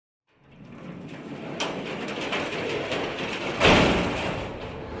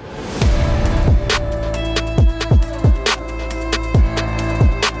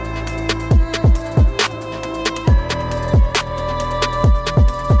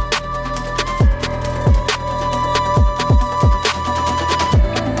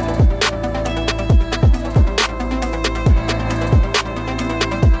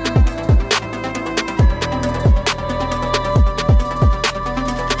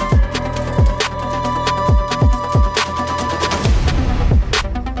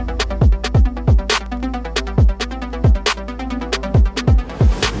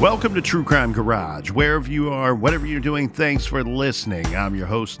Welcome to True Crime Garage. Wherever you are, whatever you're doing, thanks for listening. I'm your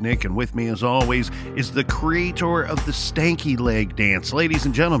host, Nick, and with me, as always, is the creator of the stanky leg dance. Ladies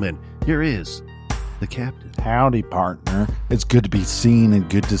and gentlemen, here is the captain. Howdy, partner. It's good to be seen and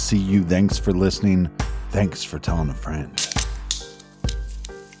good to see you. Thanks for listening. Thanks for telling a friend.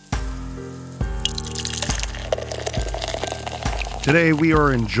 Today, we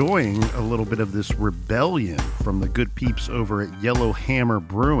are enjoying a little bit of this Rebellion from the good peeps over at Yellow Hammer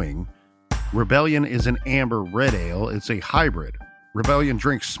Brewing. Rebellion is an amber red ale. It's a hybrid. Rebellion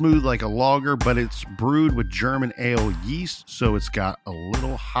drinks smooth like a lager, but it's brewed with German ale yeast, so it's got a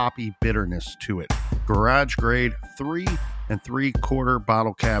little hoppy bitterness to it. Garage grade, 3 3/4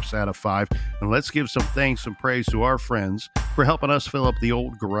 bottle caps out of 5. And let's give some thanks and praise to our friends for helping us fill up the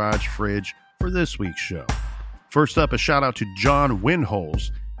old garage fridge for this week's show. First up, a shout out to John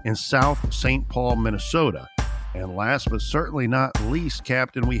Windholes in South St. Paul, Minnesota. And last but certainly not least,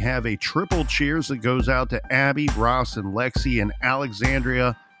 Captain, we have a triple cheers that goes out to Abby, Ross, and Lexi in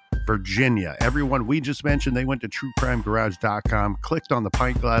Alexandria, Virginia. Everyone we just mentioned, they went to truecrimegarage.com, clicked on the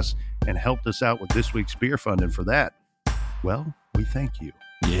pint glass, and helped us out with this week's beer fund. And for that, well, we thank you.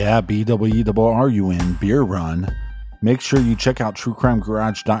 Yeah, BWERUN, beer run. Make sure you check out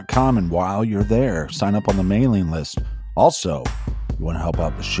truecrimegarage.com, and while you're there, sign up on the mailing list. Also, you want to help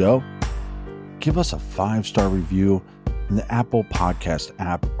out the show? Give us a 5-star review in the Apple Podcast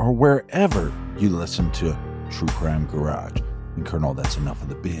app or wherever you listen to True Crime Garage. And Colonel, that's enough of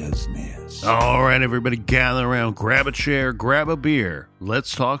the business. All right, everybody, gather around, grab a chair, grab a beer.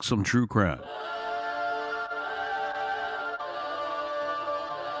 Let's talk some true crime.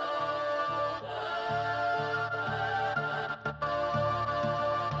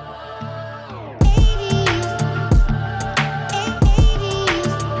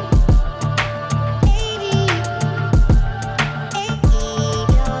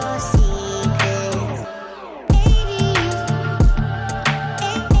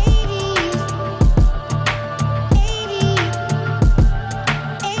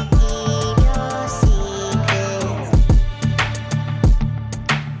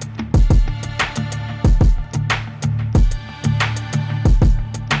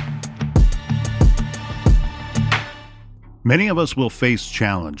 Many of us will face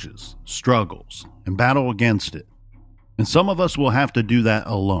challenges, struggles, and battle against it. And some of us will have to do that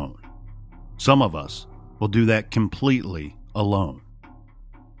alone. Some of us will do that completely alone.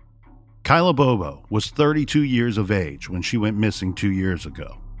 Kyla Bobo was 32 years of age when she went missing 2 years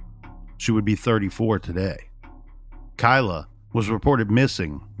ago. She would be 34 today. Kyla was reported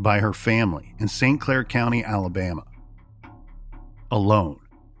missing by her family in St. Clair County, Alabama. Alone.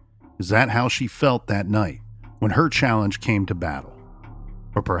 Is that how she felt that night when her challenge came to battle?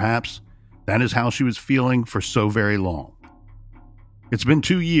 Or perhaps that is how she was feeling for so very long. It's been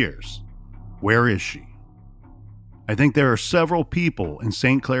 2 years. Where is she? I think there are several people in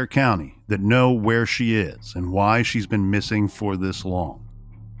St. Clair County that know where she is and why she's been missing for this long.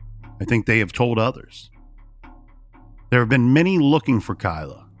 I think they have told others. There have been many looking for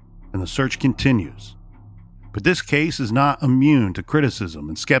Kyla, and the search continues. But this case is not immune to criticism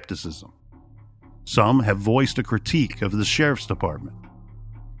and skepticism. Some have voiced a critique of the sheriff's department.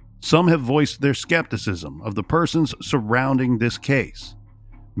 Some have voiced their skepticism of the persons surrounding this case,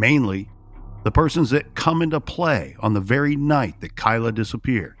 mainly the persons that come into play on the very night that Kyla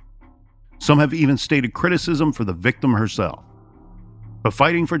disappeared. Some have even stated criticism for the victim herself. But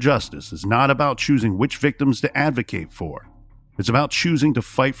fighting for justice is not about choosing which victims to advocate for. It's about choosing to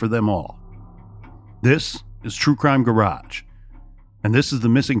fight for them all. This is True Crime Garage, and this is the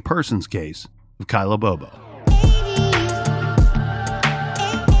missing persons case of Kyla Bobo.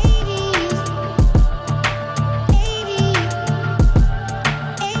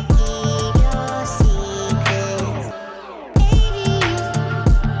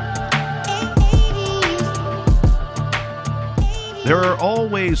 There are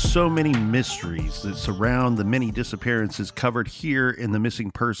always so many mysteries that surround the many disappearances covered here in the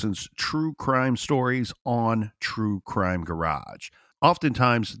Missing Persons True Crime Stories on True Crime Garage.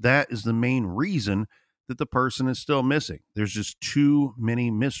 Oftentimes, that is the main reason that the person is still missing. There's just too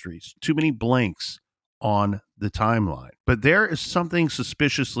many mysteries, too many blanks on the timeline. But there is something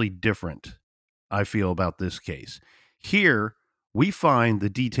suspiciously different, I feel, about this case. Here, we find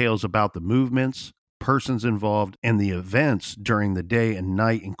the details about the movements, persons involved, and the events during the day and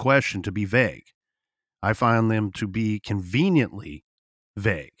night in question to be vague. I find them to be conveniently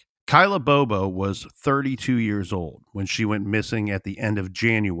vague. Kyla Bobo was 32 years old when she went missing at the end of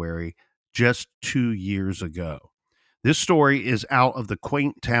January, just 2 years ago. This story is out of the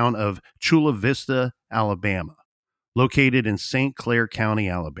quaint town of Chula Vista, Alabama, located in St. Clair County,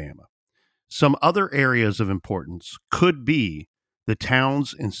 Alabama. Some other areas of importance could be the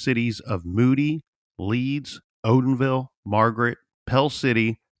towns and cities of Moody, Leeds, Odenville, Margaret, Pell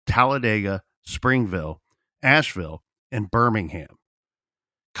City, Talladega, Springville, Asheville, and Birmingham.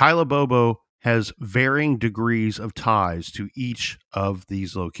 Kyla Bobo has varying degrees of ties to each of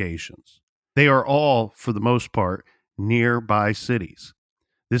these locations. They are all, for the most part, nearby cities.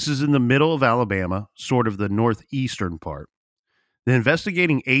 This is in the middle of Alabama, sort of the northeastern part. The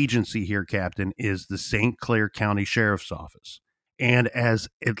investigating agency here, Captain, is the St. Clair County Sheriff's Office. And as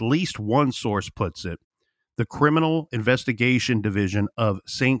at least one source puts it, the Criminal Investigation Division of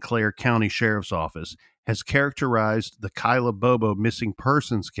St. Clair County Sheriff's Office has characterized the Kyla Bobo missing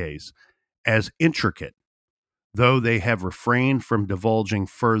persons case as intricate, though they have refrained from divulging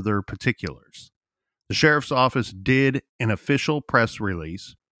further particulars. The Sheriff's Office did an official press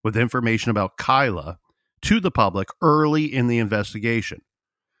release with information about Kyla to the public early in the investigation,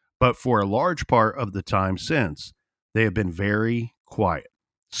 but for a large part of the time since, they have been very quiet.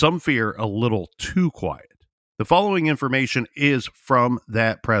 Some fear a little too quiet. The following information is from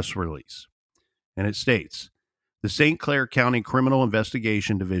that press release, and it states, the St. Clair County Criminal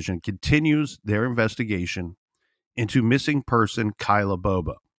Investigation Division continues their investigation into missing person Kyla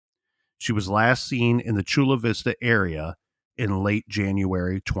Bobo. She was last seen in the Chula Vista area in late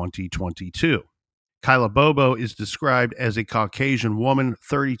January 2022. Kyla Bobo is described as a Caucasian woman,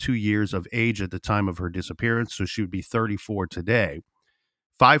 32 years of age at the time of her disappearance, so she would be 34 today,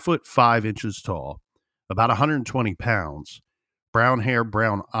 5'5" tall, about 120 pounds, brown hair,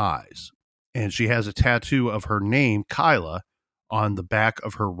 brown eyes, and she has a tattoo of her name, Kyla, on the back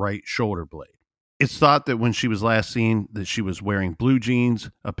of her right shoulder blade. It's thought that when she was last seen that she was wearing blue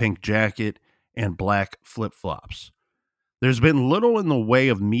jeans, a pink jacket, and black flip-flops. There's been little in the way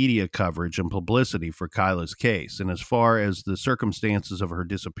of media coverage and publicity for Kyla's case, and as far as the circumstances of her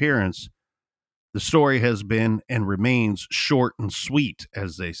disappearance, the story has been and remains short and sweet,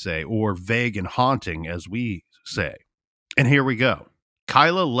 as they say, or vague and haunting, as we say. And here we go.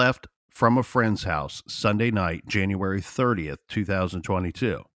 Kyla left from a friend's house Sunday night, January 30th,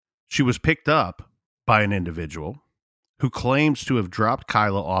 2022. She was picked up by an individual who claims to have dropped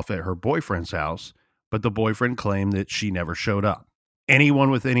Kyla off at her boyfriend's house, but the boyfriend claimed that she never showed up.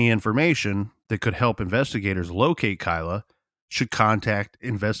 Anyone with any information that could help investigators locate Kyla should contact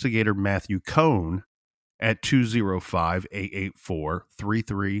investigator Matthew Cohn at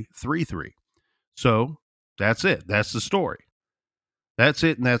 205-884-3333. So that's it. That's the story. That's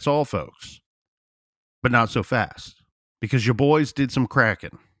it, and that's all, folks. But not so fast, because your boys did some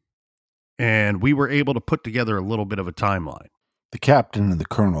cracking, and we were able to put together a little bit of a timeline. The captain and the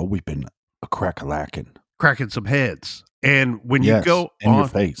colonel, we've been a crack-a-lacking. Cracking some heads. And when you go in your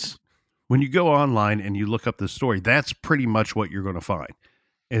face. When you go online and you look up the story, that's pretty much what you're going to find,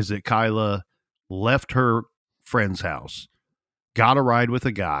 is that Kyla left her friend's house, got a ride with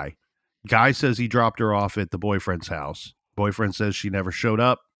a guy. Guy says he dropped her off at the boyfriend's house. Boyfriend says she never showed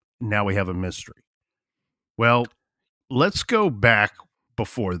up. Now we have a mystery. Well, let's go back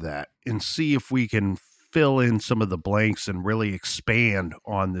before that and see if we can fill in some of the blanks and really expand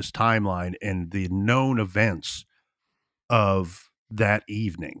on this timeline and the known events of that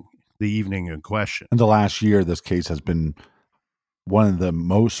evening, the evening in question. In the last year, this case has been one of the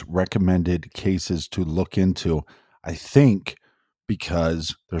most recommended cases to look into. I think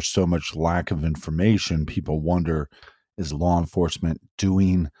because there's so much lack of information, people wonder, is law enforcement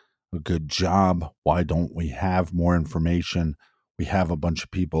doing a good job? Why don't we have more information? We have a bunch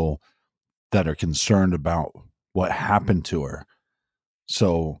of people that are concerned about what happened to her.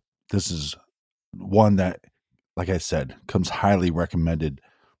 So this is one that, like I said, comes highly recommended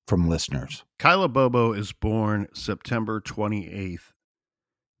from listeners. Kyla Bobo is born September 28th,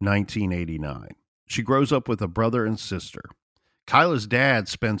 1989. She grows up with a brother and sister. Kyla's dad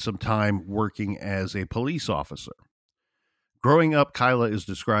spent some time working as a police officer. Growing up, Kyla is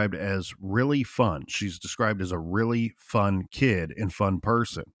described as really fun. She's described as a really fun kid and fun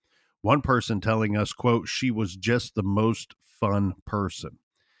person. One person telling us, quote, she was just the most fun person.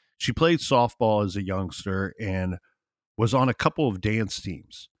 She played softball as a youngster and was on a couple of dance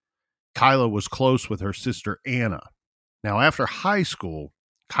teams. Kyla was close with her sister Anna. Now, after high school,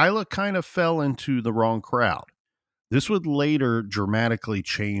 Kyla kind of fell into the wrong crowd. This would later dramatically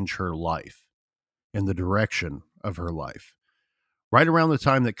change her life and the direction of her life. Right around the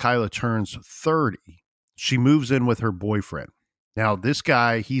time that Kyla turns 30, she moves in with her boyfriend. Now, this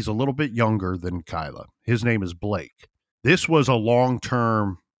guy, he's a little bit younger than Kyla. His name is Blake. This was a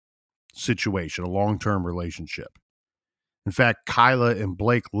long-term situation, a long-term relationship. In fact, Kyla and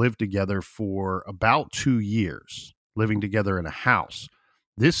Blake lived together for about 2 years. living together in a house.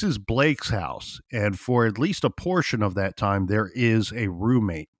 This is Blake's house, and for at least a portion of that time, there is a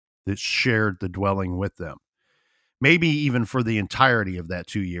roommate that shared the dwelling with them. Maybe even for the entirety of that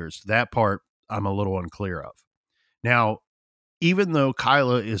 2 years. That part I'm a little unclear of. Now, even though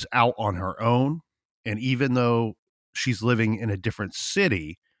Kyla is out on her own, and even though she's living in a different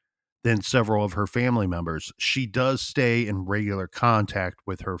city than several of her family members, she does stay in regular contact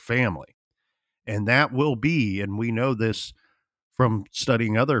with her family. And that will be, and we know this from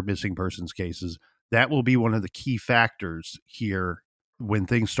studying other missing persons cases, that will be one of the key factors here when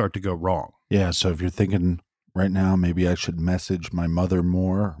things start to go wrong. Yeah, so if you're thinking right now, maybe I should message my mother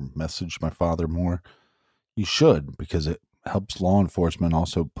more, message my father more, you should, because it helps law enforcement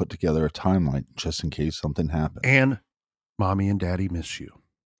also put together a timeline just in case something happens. And mommy and daddy miss you.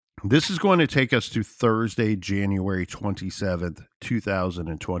 This is going to take us to Thursday, January 27th,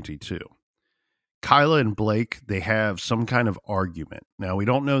 2022. Kyla and Blake, they have some kind of argument. Now, we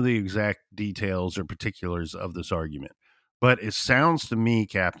don't know the exact details or particulars of this argument, but it sounds to me,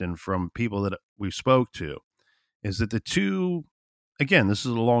 Captain, from people that we spoke to, is that the two, again, this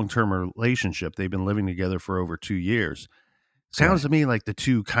is a long-term relationship. They've been living together for over 2 years. Sounds to me like the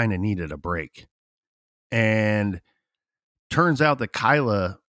two kind of needed a break. And turns out that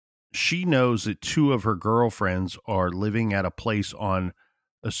Kyla, she knows that two of her girlfriends are living at a place on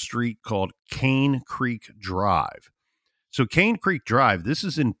a street called Cane Creek Drive. So Cane Creek Drive, this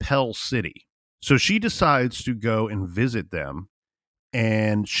is in Pell City. So she decides to go and visit them,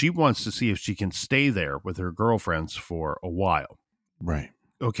 and she wants to see if she can stay there with her girlfriends for a while. Right.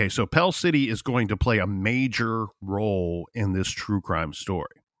 Okay, so Pell City is going to play a major role in this true crime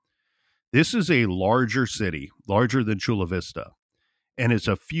story. This is a larger city, larger than Chula Vista, and it's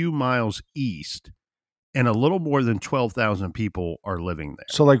a few miles east, and a little more than 12,000 people are living there.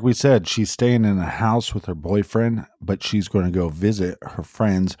 So like we said, she's staying in a house with her boyfriend, but she's going to go visit her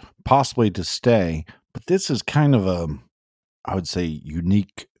friends, possibly to stay. But this is kind of a, I would say,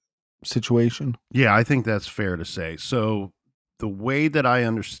 unique situation. Yeah, I think that's fair to say. So the way that I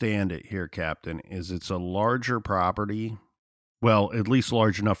understand it here, Captain, is it's a larger property. Well, at least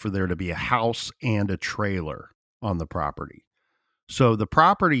large enough for there to be a house and a trailer on the property. So the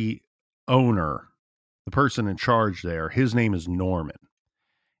property owner, the person in charge there, his name is Norman,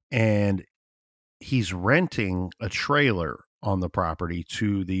 and he's renting a trailer on the property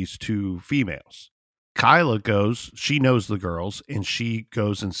to these two females. Kyla goes, she knows the girls, and she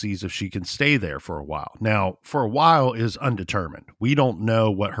goes and sees if she can stay there for a while. Now, for a while is undetermined. We don't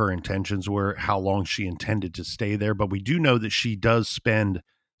know what her intentions were, how long she intended to stay there, but we do know that she does spend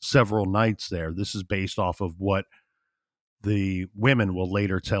several nights there. This is based off of what the women will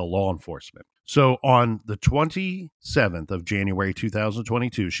later tell law enforcement. So on the 27th of January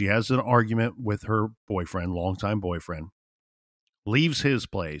 2022, she has an argument with her boyfriend, longtime boyfriend, leaves his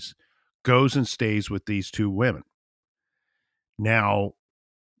place, goes and stays with these two women. Now,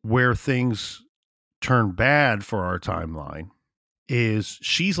 where things turn bad for our timeline is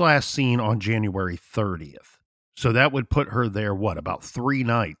she's last seen on January 30th. So that would put her there, about 3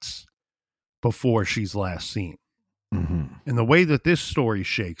 nights before she's last seen. Mm-hmm. And the way that this story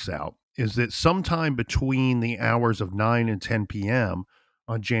shakes out is that sometime between the hours of 9 and 10 p.m.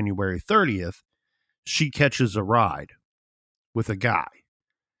 on January 30th, she catches a ride with a guy.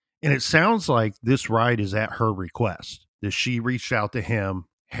 And it sounds like this ride is at her request, that she reached out to him.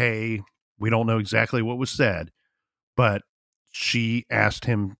 Hey, we don't know exactly what was said, but she asked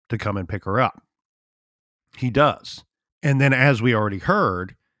him to come and pick her up. He does. And then, as we already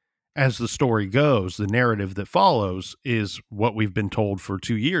heard, as the story goes, the narrative that follows is what we've been told for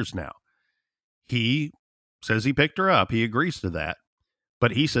 2 years now. He says he picked her up. He agrees to that.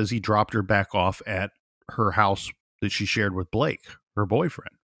 But he says he dropped her back off at her house that she shared with Blake, her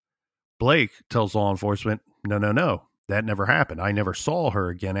boyfriend. Blake tells law enforcement, no, that never happened. I never saw her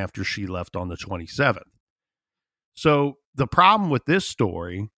again after she left on the 27th. So the problem with this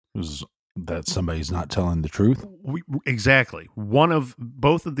story is that somebody's not telling the truth. Exactly.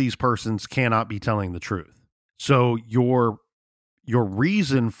 Both of these persons cannot be telling the truth. So your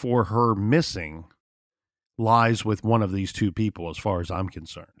reason for her missing lies with one of these two people, as far as I'm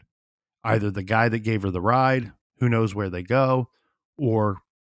concerned. Either the guy that gave her the ride, who knows where they go, or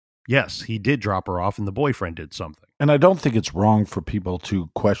yes, he did drop her off and the boyfriend did something. And I don't think it's wrong for people to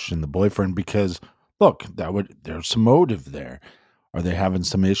question the boyfriend because, look, there's some motive there. Are they having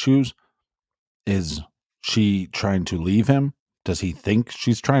some issues? Is she trying to leave him? Does he think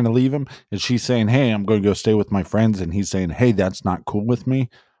she's trying to leave him? Is she saying, hey, I'm going to go stay with my friends? And he's saying, hey, that's not cool with me.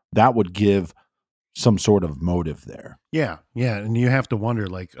 That would give some sort of motive there. Yeah. And you have to wonder,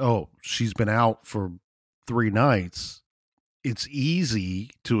 like, oh, she's been out for 3 nights, it's easy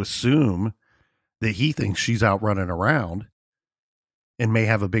to assume that he thinks she's out running around and may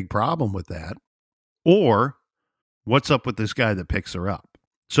have a big problem with that. Or what's up with this guy that picks her up?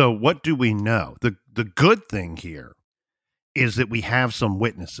 So what do we know? The good thing here is that we have some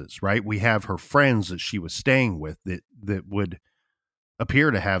witnesses, right? We have her friends that she was staying with that would appear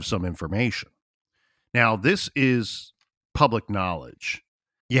to have some information. Now, this is public knowledge.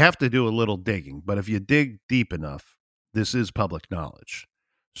 You have to do a little digging, but if you dig deep enough, this is public knowledge.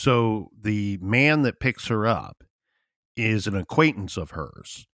 So the man that picks her up is an acquaintance of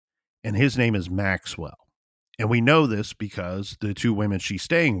hers, and his name is Maxwell. And we know this because the 2 women she's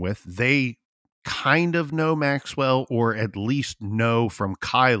staying with, they kind of know Maxwell, or at least know from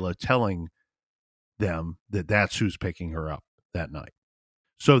Kyla telling them that that's who's picking her up that night.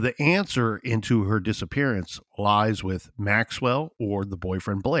 So the answer into her disappearance lies with Maxwell or the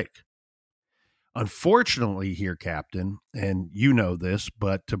boyfriend Blake. Unfortunately here, Captain, and you know this,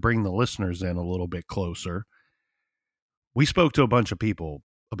 but to bring the listeners in a little bit closer, we spoke to a bunch of people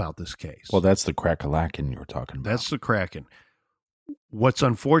about this case. Well, that's the crack-a-lackin' you were talking about. That's the Kraken. What's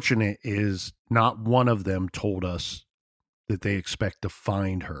unfortunate is not one of them told us that they expect to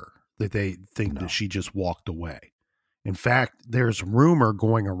find her, that they think that she just walked away. In fact, there's rumor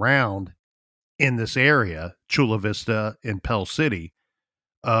going around in this area, Chula Vista and Pell City,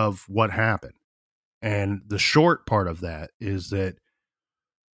 of what happened. And the short part of that is that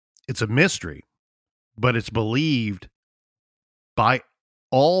it's a mystery, but it's believed by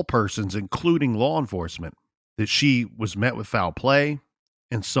all persons, including law enforcement, that she was met with foul play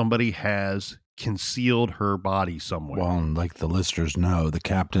and somebody has concealed her body somewhere. Well, and like the listeners know, the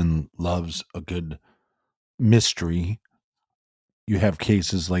captain loves a good mystery. You have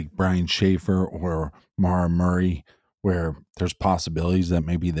cases like Brian Schaefer or Mara Murray, where there's possibilities that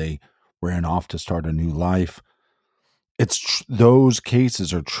maybe they ran off to start a new life. Those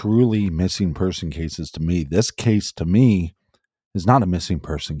cases are truly missing person cases to me. This case to me is not a missing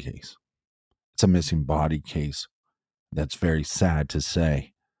person case. It's a missing body case. That's very sad to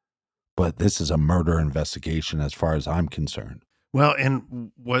say, but this is a murder investigation as far as I'm concerned. Well,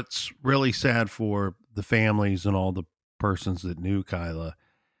 and what's really sad for the families and all the persons that knew Kyla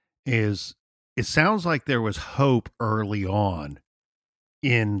is it sounds like there was hope early on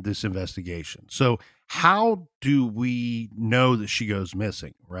in this investigation. So how do we know that she goes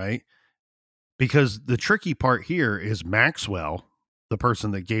missing, right? Because the tricky part here is Maxwell, the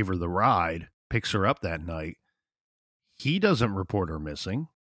person that gave her the ride, picks her up that night. He doesn't report her missing.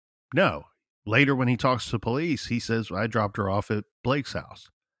 No. Later, when he talks to police, he says, I dropped her off at Blake's house.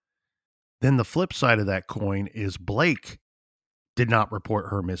 Then the flip side of that coin is Blake did not report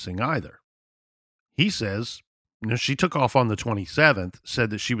her missing either. He says, she took off on the 27th, said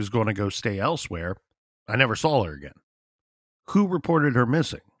that she was going to go stay elsewhere. I never saw her again. Who reported her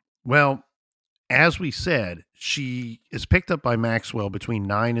missing? Well, as we said, she is picked up by Maxwell between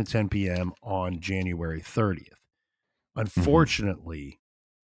 9 and 10 p.m. on January 30th. Unfortunately,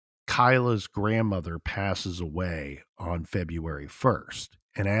 Kyla's grandmother passes away on February 1st.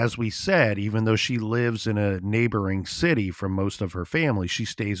 And as we said, even though she lives in a neighboring city from most of her family, she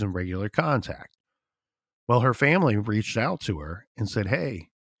stays in regular contact. Well, her family reached out to her and said, hey,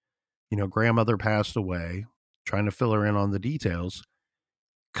 grandmother passed away, trying to fill her in on the details.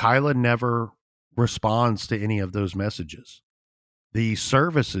 Kyla never responds to any of those messages. The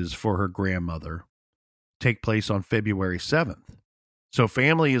services for her grandmother take place on February 7th. So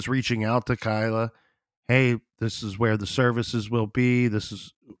family is reaching out to Kyla. Hey, this is where the services will be. This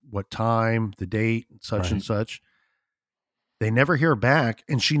is what time, the date, such and such. They never hear back,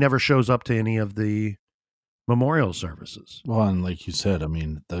 and she never shows up to any of the memorial services. Well, and like you said, I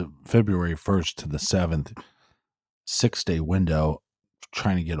mean, the February 1st to the 7th, 6-day window,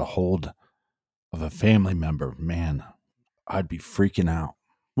 trying to get a hold of a family member, man, I'd be freaking out.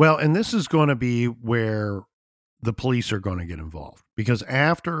 Well, and this is going to be where the police are going to get involved, because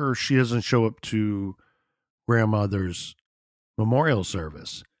after she doesn't show up to grandmother's memorial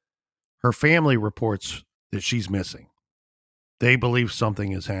service, her family reports that she's missing. They believe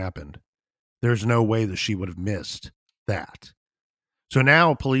something has happened. There's no way that she would have missed that. So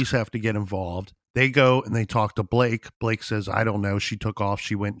now police have to get involved. They go and they talk to Blake. Blake says, I don't know. She took off.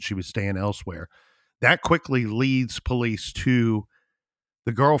 She was staying elsewhere. That quickly leads police to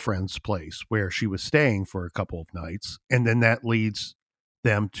the girlfriend's place where she was staying for a couple of nights. And then that leads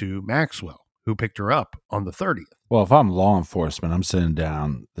them to Maxwell, who picked her up on the 30th. Well, if I'm law enforcement, I'm sitting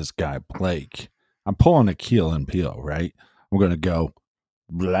down this guy, Blake. I'm pulling a Keel and Peele, right? I'm going to go,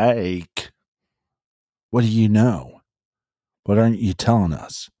 Blake, what do you know? What aren't you telling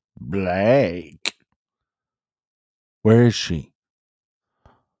us? Blake. Where is she?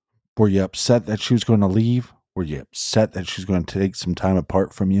 Were you upset that she was going to leave? Were you upset that she's going to take some time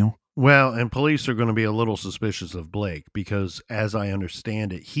apart from you? Well, and police are going to be a little suspicious of Blake because, as I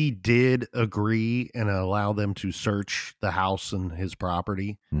understand it, he did agree and allow them to search the house and his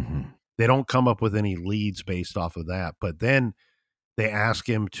property. Mm-hmm. They don't come up with any leads based off of that, but then they ask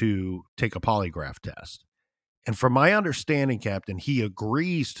him to take a polygraph test. And from my understanding, Captain, he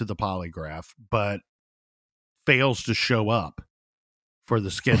agrees to the polygraph, but fails to show up for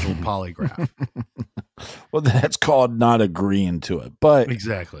the scheduled polygraph. Well, that's called not agreeing to it. But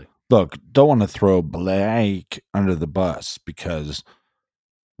Exactly. look, don't want to throw Blake under the bus because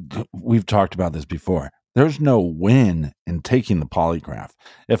we've talked about this before. There's no win in taking the polygraph.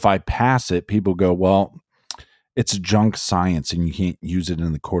 If I pass it, people go, well, it's junk science and you can't use it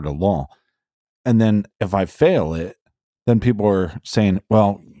in the court of law. And then if I fail it, then people are saying,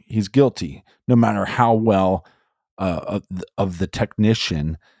 well, he's guilty, no matter how well of the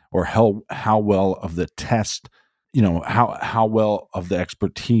technician or how well of the test, how well of the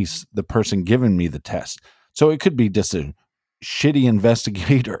expertise the person giving me the test. So it could be just a shitty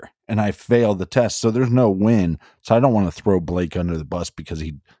investigator and I failed the test. So there's no win. So I don't want to throw Blake under the bus because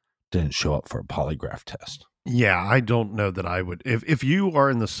he didn't show up for a polygraph test. Yeah, I don't know that I would. If you are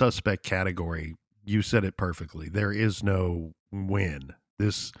in the suspect category, you said it perfectly. There is no win.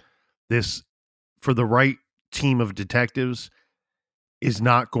 This for the right team of detectives is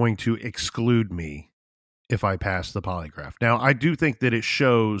not going to exclude me if I pass the polygraph. Now, I do think that it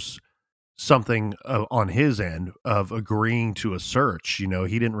shows something on his end of agreeing to a search. He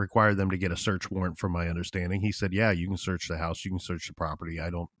didn't require them to get a search warrant from my understanding. He said, yeah, you can search the house, you can search the property. I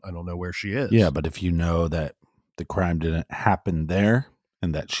don't know where she is. Yeah, but if you know that the crime didn't happen there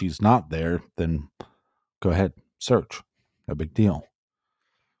and that she's not there, then go ahead, search. No big deal.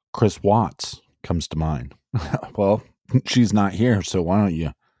 Chris Watts comes to mind. Well, she's not here, so why don't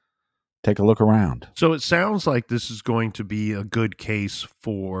you take a look around? So it sounds like this is going to be a good case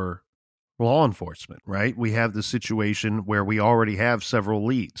for law enforcement, right? We have the situation where we already have several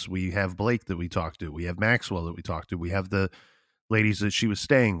leads. We have Blake that we talked to. We have Maxwell that we talked to. We have the ladies that she was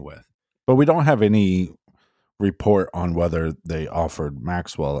staying with. But we don't have any report on whether they offered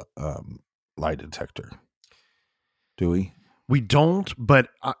Maxwell lie detector. Do we? We don't, but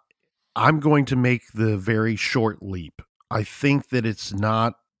I'm going to make the very short leap. I think that it's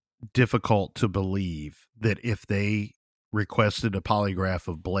not difficult to believe that if they requested a polygraph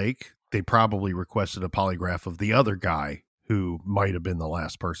of Blake, they probably requested a polygraph of the other guy who might have been the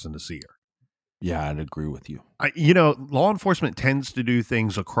last person to see her. Yeah, I'd agree with you. Law enforcement tends to do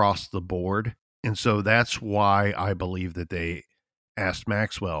things across the board. And so that's why I believe that they asked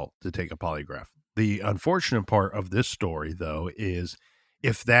Maxwell to take a polygraph. The unfortunate part of this story, though, is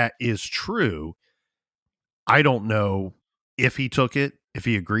if that is true, I don't know if he took it, if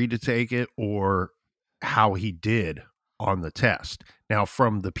he agreed to take it, or how he did on the test. Now,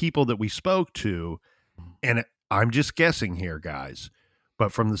 from the people that we spoke to, and I'm just guessing here, guys,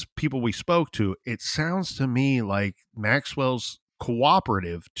 but from the people we spoke to, it sounds to me like Maxwell's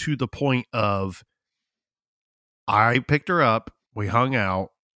cooperative to the point of, I picked her up, we hung out,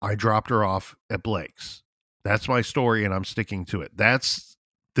 I dropped her off at Blake's. That's my story, and I'm sticking to it. That's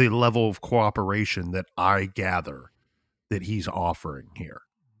the level of cooperation that I gather that he's offering here.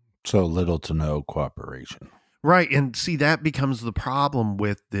 So little to no cooperation. Right. And see, that becomes the problem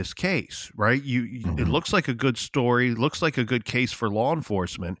with this case, right? It looks like a good story, looks like a good case for law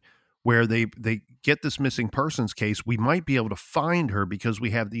enforcement where they get this missing persons case. We might be able to find her because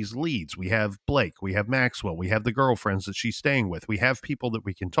we have these leads. We have Blake, we have Maxwell, we have the girlfriends that she's staying with. We have people that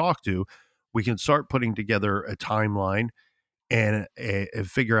we can talk to. We can start putting together a timeline and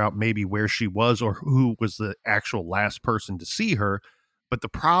figure out maybe where she was or who was the actual last person to see her. But the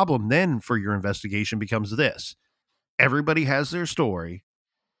problem then for your investigation becomes this. Everybody has their story.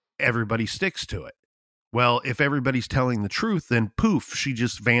 Everybody sticks to it. Well, if everybody's telling the truth, then poof, she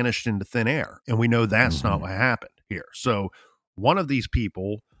just vanished into thin air. And we know that's not what happened here. So one of these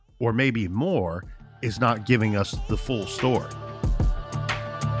people, or maybe more, is not giving us the full story.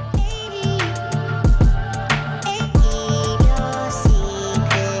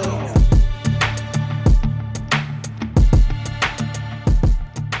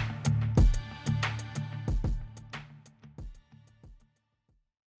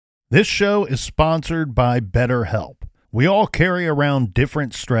 This show is sponsored by BetterHelp. We all carry around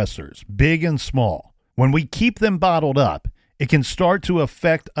different stressors, big and small. When we keep them bottled up, it can start to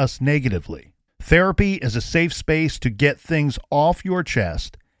affect us negatively. Therapy is a safe space to get things off your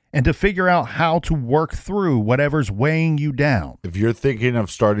chest and to figure out how to work through whatever's weighing you down. If you're thinking of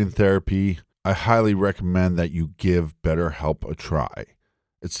starting therapy, I highly recommend that you give BetterHelp a try.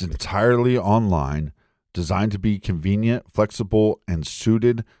 It's entirely online, designed to be convenient, flexible, and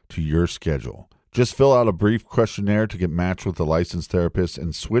suited to your schedule. Just fill out a brief questionnaire to get matched with a licensed therapist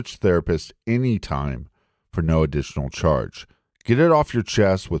and switch therapists anytime for no additional charge. Get it off your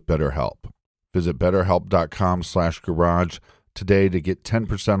chest with BetterHelp. Visit BetterHelp.com/garage today to get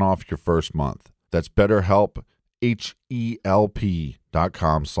 10% off your first month. That's BetterHelp,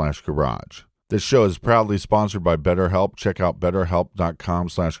 HELP.com/garage. This show is proudly sponsored by BetterHelp. Check out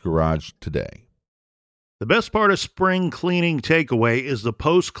BetterHelp.com/garage today. The best part of spring cleaning takeaway is the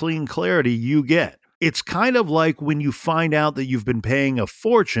post-clean clarity you get. It's kind of like when you find out that you've been paying a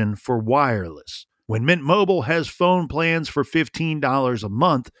fortune for wireless. When Mint Mobile has phone plans for $15 a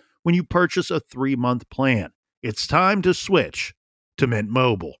month when you purchase a 3-month plan. It's time to switch to Mint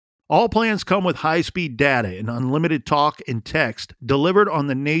Mobile. All plans come with high-speed data and unlimited talk and text delivered on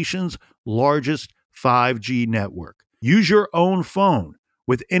the nation's largest 5G network. Use your own phone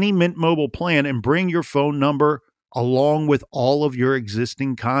with any Mint Mobile plan and bring your phone number along with all of your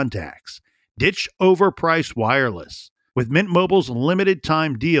existing contacts. Ditch overpriced wireless with Mint Mobile's limited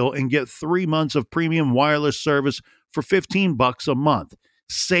time deal and get 3 months of premium wireless service for $15 a month.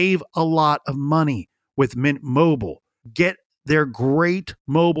 Save a lot of money with Mint Mobile. Get their great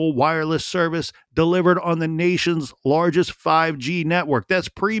mobile wireless service delivered on the nation's largest 5G network. That's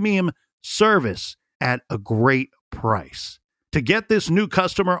premium service at a great price. To get this new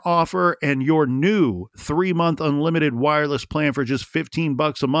customer offer and your new 3-month unlimited wireless plan for just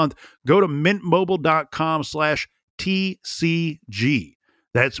 $15 a month, go to mintmobile.com/TCG.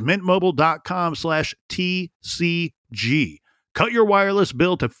 That's mintmobile.com/TCG. Cut your wireless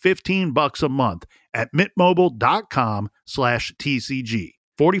bill to $15 a month at mintmobile.com/TCG.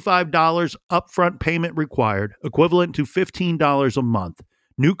 $45 upfront payment required, equivalent to $15 a month.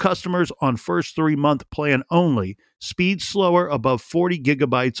 New customers on first 3-month plan only. Speed slower above 40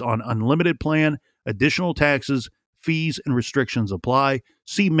 gigabytes on unlimited plan. Additional taxes, fees, and restrictions apply.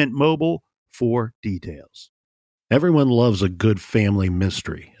 See Mint Mobile for details. Everyone loves a good family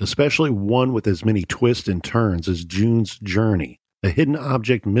mystery, especially one with as many twists and turns as June's Journey, a hidden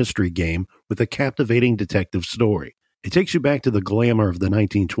object mystery game with a captivating detective story. It takes you back to the glamour of the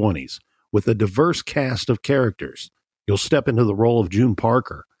 1920s with a diverse cast of characters. You'll step into the role of June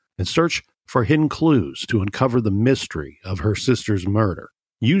Parker and search for hidden clues to uncover the mystery of her sister's murder.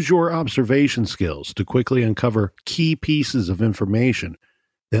 Use your observation skills to quickly uncover key pieces of information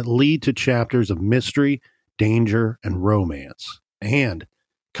that lead to chapters of mystery, danger, and romance. And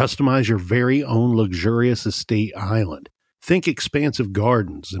customize your very own luxurious estate island. Think expansive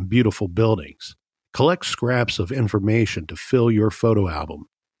gardens and beautiful buildings. Collect scraps of information to fill your photo album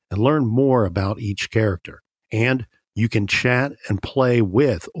and learn more about each character. And you can chat and play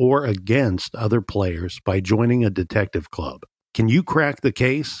with or against other players by joining a detective club. Can you crack the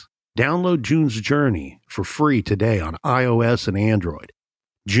case? Download June's Journey for free today on iOS and Android.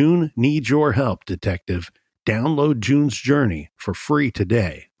 June needs your help, detective. Download June's Journey for free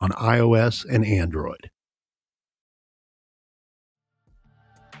today on iOS and Android.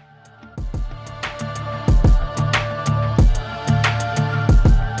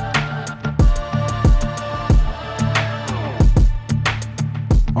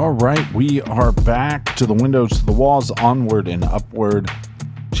 All right, we are back to the windows, to the walls, onward and upward.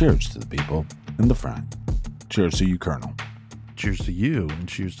 Cheers to the people in the front. Cheers to you, Colonel. Cheers to you, and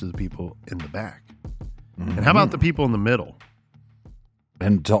cheers to the people in the back. Mm-hmm. And how about the people in the middle?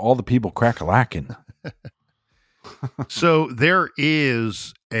 And to all the people crack-a-lacking. So there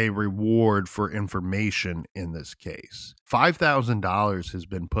is a reward for information in this case. $5,000 has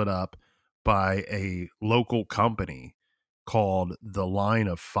been put up by a local company called The Line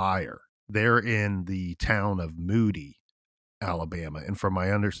of Fire. They're in the town of Moody, Alabama. And from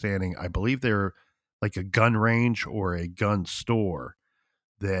my understanding, I believe they're like a gun range or a gun store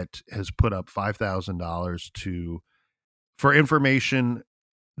that has put up $5,000 for information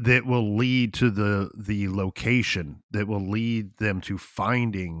that will lead to the location, that will lead them to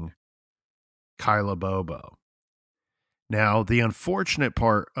finding Kyla Bobo. Now, the unfortunate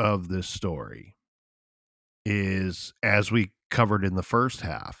part of this story is, as we covered in the first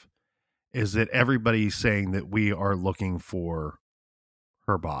half, is that everybody's saying that we are looking for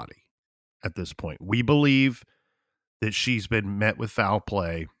her body at this point. We believe that she's been met with foul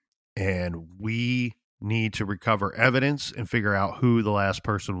play, and we need to recover evidence and figure out who the last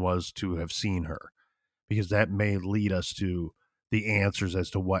person was to have seen her, because that may lead us to the answers as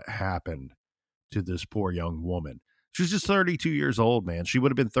to what happened to this poor young woman. She's just 32 years old, man. She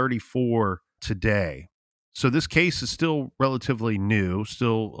would have been 34 today So this case is still relatively new,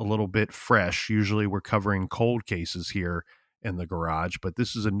 still a little bit fresh. Usually we're covering cold cases here in the garage, but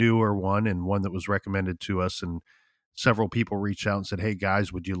this is a newer one and one that was recommended to us. And several people reached out and said, "Hey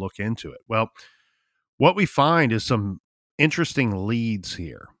guys, would you look into it?" Well, what we find is some interesting leads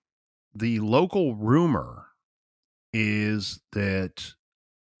here. The local rumor is that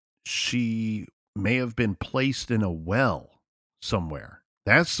she may have been placed in a well somewhere.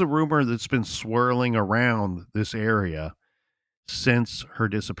 That's the rumor that's been swirling around this area since her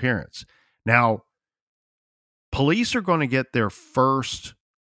disappearance. Now, police are going to get their first,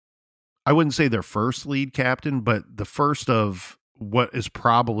 I wouldn't say their first lead, Captain, but the first of what is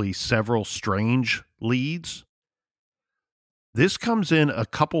probably several strange leads. This comes in a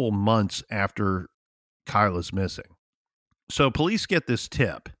couple of months after Kyla's missing. So police get this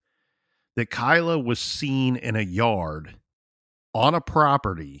tip that Kyla was seen in a yard on a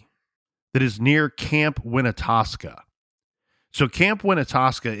property that is near Camp Winnetoska. So Camp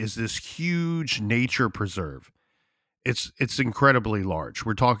Winnetoska is this huge nature preserve. It's incredibly large.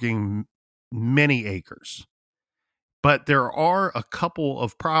 We're talking many acres. But there are a couple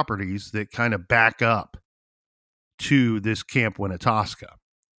of properties that kind of back up to this Camp Winnetoska.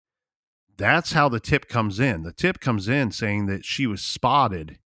 That's how the tip comes in. The tip comes in saying that she was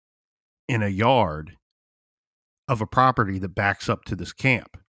spotted in a yard of a property that backs up to this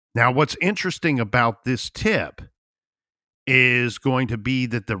camp. Now, what's interesting about this tip is going to be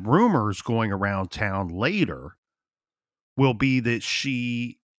that the rumors going around town later will be that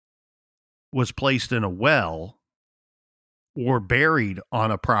she was placed in a well or buried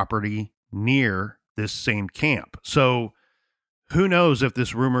on a property near this same camp. So who knows if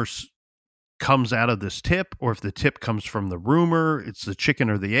this rumor comes out of this tip or if the tip comes from the rumor. It's the chicken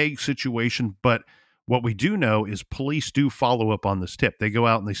or the egg situation. But what we do know is police do follow up on this tip. They go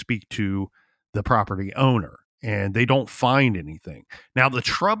out and they speak to the property owner and they don't find anything. Now, the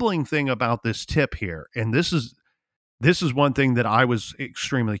troubling thing about this tip here, and this is one thing that I was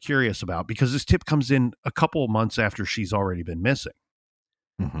extremely curious about because this tip comes in a couple of months after she's already been missing.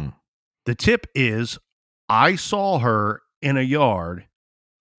 Mm-hmm. The tip is, I saw her in a yard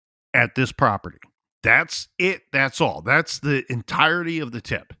at this property. That's it. That's all. That's the entirety of the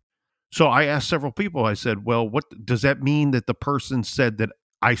tip. So I asked several people, I said, well, what does that mean that the person said that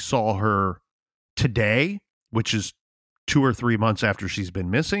I saw her today, which is 2 or 3 months after she's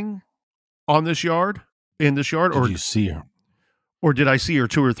been missing in this yard? Did you see her? Or did I see her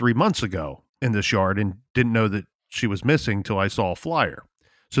 2 or 3 months ago in this yard and didn't know that she was missing till I saw a flyer?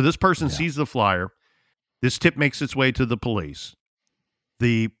 So this person sees the flyer. This tip makes its way to the police.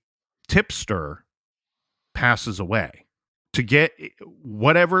 The tipster passes away. To get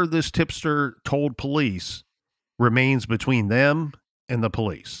whatever this tipster told police remains between them and the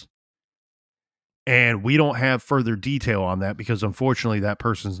police. And we don't have further detail on that because unfortunately that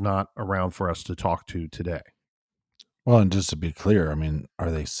person's not around for us to talk to today. Well, and just to be clear, I mean,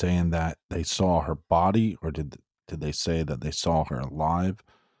 are they saying that they saw her body, or did they say that they saw her alive?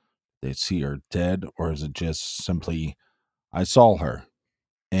 They see her dead, or is it just simply, I saw her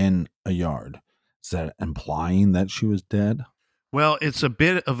in a yard? Is that implying that she was dead? Well, it's a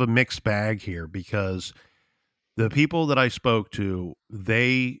bit of a mixed bag here because the people that I spoke to,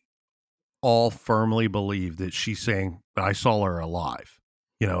 they all firmly believe that she's saying, I saw her alive.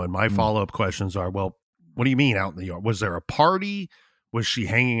 And my follow-up questions are, well, what do you mean out in the yard? Was there a party? Was she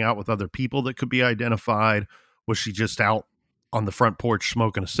hanging out with other people that could be identified? Was she just out on the front porch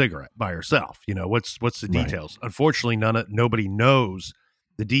smoking a cigarette by herself? What's the details? Right. Unfortunately, nobody knows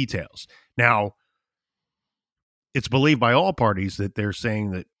the details. Now, it's believed by all parties that they're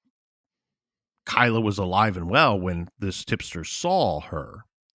saying that Kyla was alive and well when this tipster saw her.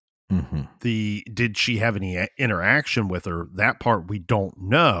 Mm-hmm. Did she have any interaction with her? That part we don't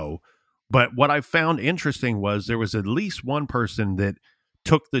know. But what I found interesting was there was at least one person that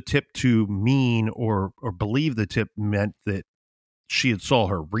took the tip to mean or believe the tip meant that she had saw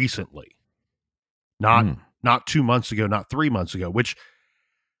her recently. Not 2 months ago, not 3 months ago, which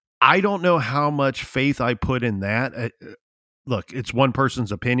I don't know how much faith I put in that. Look, it's one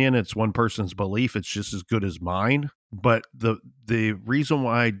person's opinion. It's one person's belief. It's just as good as mine. But the reason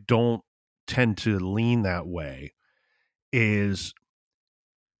why I don't tend to lean that way is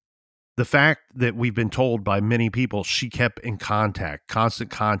the fact that we've been told by many people she kept in constant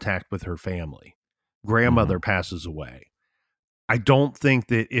contact with her family. Grandmother passes away. I don't think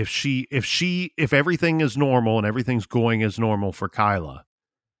that if everything is normal and everything's going as normal for Kyla,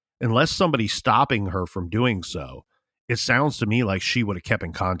 unless somebody's stopping her from doing so, it sounds to me like she would have kept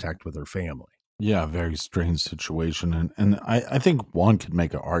in contact with her family. Yeah, very strange situation. And I think one could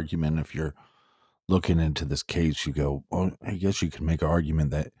make an argument if you're looking into this case, you go, well, I guess you can make an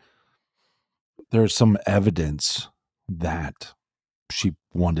argument that there's some evidence that she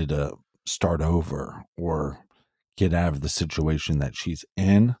wanted to start over or get out of the situation that she's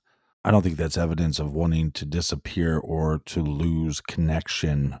in. I don't think that's evidence of wanting to disappear or to lose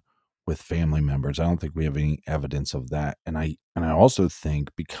connection with family members. I don't think we have any evidence of that. And I also think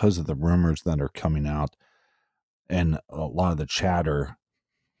because of the rumors that are coming out and a lot of the chatter,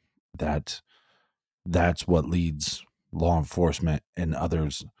 that's what leads law enforcement and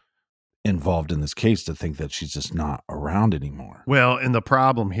others involved in this case to think that she's just not around anymore. Well, and the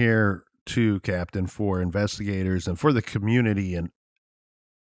problem here too, Captain, for investigators and for the community and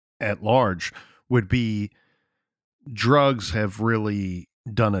at large would be drugs have really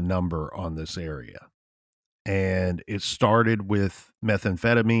done a number on this area. And it started with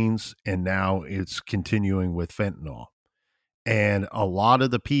methamphetamines and now it's continuing with fentanyl. And a lot of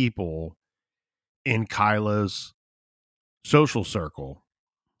the people in Kyla's social circle,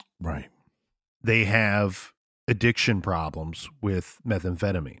 Right. they have addiction problems with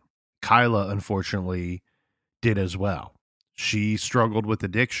methamphetamine. Kyla, unfortunately, did as well. She struggled with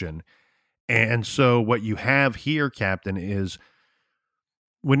addiction. And so what you have here, Captain, is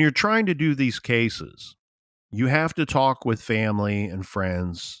when you're trying to do these cases, you have to talk with family and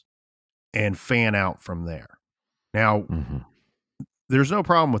friends and fan out from there. Now, there's no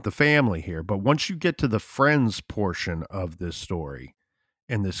problem with the family here, but once you get to the friends portion of this story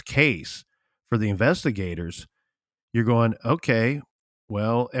in this case, for the investigators, you're going, okay,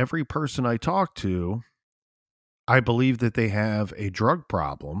 well, every person I talk to, I believe that they have a drug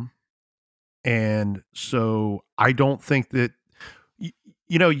problem. And so I don't think that,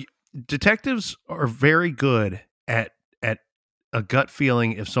 you know, detectives are very good at a gut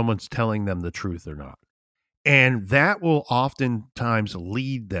feeling if someone's telling them the truth or not. And that will oftentimes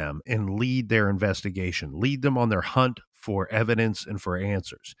lead them and lead their investigation, lead them on their hunt for evidence and for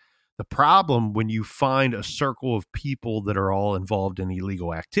answers. The problem when you find a circle of people that are all involved in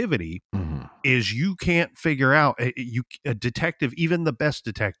illegal activity is you can't figure out, a detective, even the best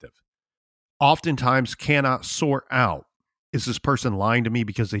detective, oftentimes cannot sort out, is this person lying to me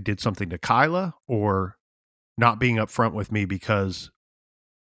because they did something to Kyla or not being upfront with me because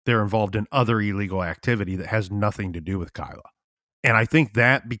they're involved in other illegal activity that has nothing to do with Kyla. And I think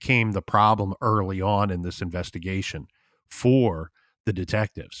that became the problem early on in this investigation for the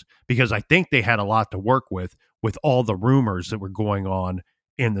detectives, because I think they had a lot to work with all the rumors that were going on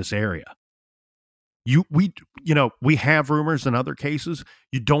in this area. We have rumors in other cases.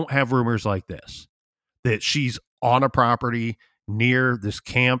 You don't have rumors like this, that she's on a property near this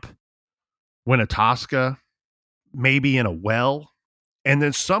camp, Winnetoska, maybe in a well. And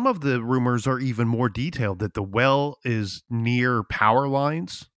then some of the rumors are even more detailed, that the well is near power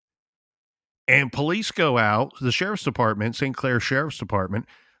lines. And police go out, the sheriff's department, St. Clair Sheriff's Department,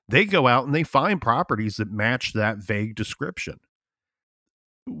 they go out and they find properties that match that vague description.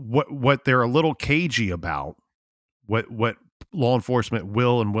 What they're a little cagey about, what law enforcement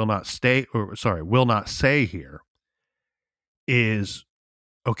will and will not say here is,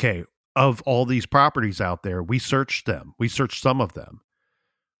 okay, of all these properties out there, we searched some of them.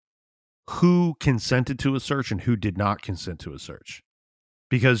 Who consented to a search and who did not consent to a search?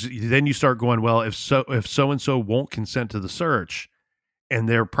 Because then you start going, well, if so-and-so won't consent to the search and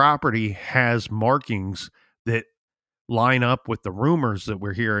their property has markings that line up with the rumors that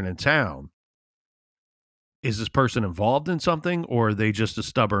we're hearing in town, is this person involved in something, or are they just a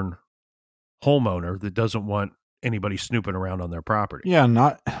stubborn homeowner that doesn't want anybody snooping around on their property? Yeah,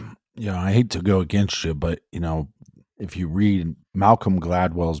 I hate to go against you, but if you read Malcolm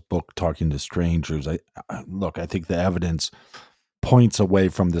Gladwell's book, Talking to Strangers, I think the evidence points away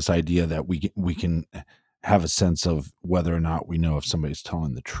from this idea that we can have a sense of whether or not we know if somebody's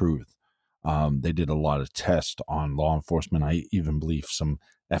telling the truth. They did a lot of tests on law enforcement. I even believe some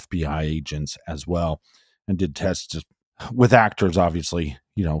FBI agents as well, and did tests with actors, obviously,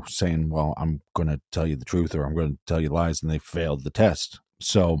 saying, well, I'm going to tell you the truth or I'm going to tell you lies, and they failed the test.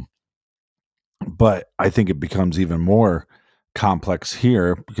 So, but I think it becomes even more complex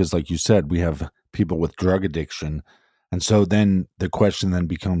here because, like you said, we have people with drug addiction. And so then the question then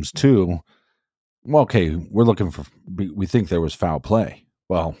becomes too, well, okay, we think there was foul play.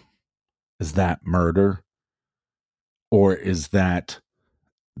 Well, is that murder? Or is that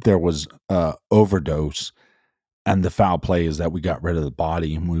there was overdose and the foul play is that we got rid of the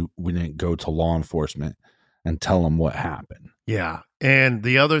body and we didn't go to law enforcement and tell them what happened? Yeah. And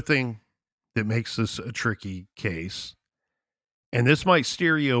the other thing that makes this a tricky case, and this might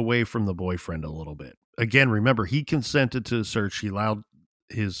steer you away from the boyfriend a little bit. Again, remember, he consented to the search. He allowed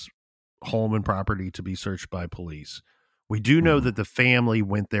his home and property to be searched by police. We do know that the family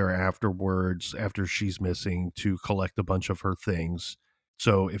went there afterwards, after she's missing, to collect a bunch of her things.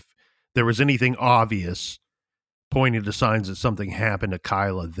 So if there was anything obvious pointing to signs that something happened to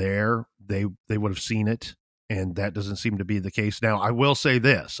Kyla there, they would have seen it, and that doesn't seem to be the case. Now, I will say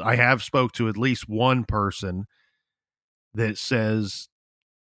this. I have spoke to at least one person that says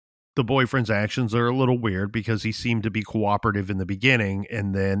the boyfriend's actions are a little weird because he seemed to be cooperative in the beginning,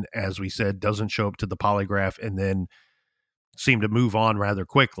 and then, as we said, doesn't show up to the polygraph, and then seemed to move on rather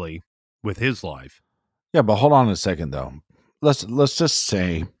quickly with his life. Yeah, but hold on a second though. Let's just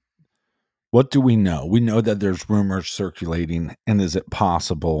say, what do we know? We know that there's rumors circulating, and is it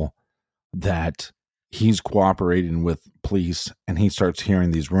possible that he's cooperating with police and he starts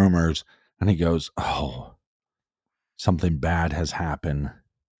hearing these rumors and he goes, "Oh, something bad has happened,"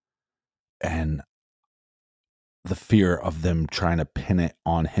 and the fear of them trying to pin it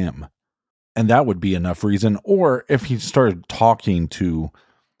on him. And that would be enough reason. Or if he started talking to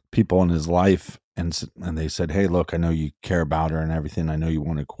people in his life and they said, "Hey, look, I know you care about her and everything. I know you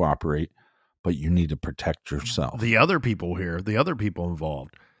want to cooperate, but you need to protect yourself." The other people here, the other people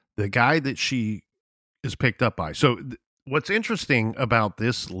involved, the guy that she is picked up by. So what's interesting about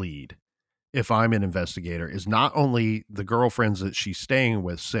this lead, if I'm an investigator, is not only the girlfriends that she's staying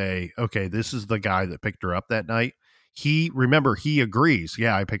with say, okay, this is the guy that picked her up that night. He agrees.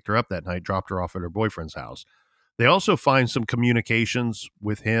 Yeah, I picked her up that night, dropped her off at her boyfriend's house. They also find some communications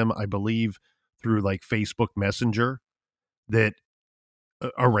with him, I believe, through like Facebook Messenger, that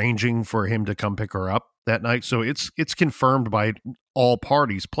arranging for him to come pick her up that night. So it's confirmed by all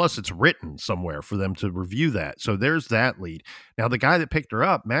parties. Plus, it's written somewhere for them to review that. So there's that lead. Now, the guy that picked her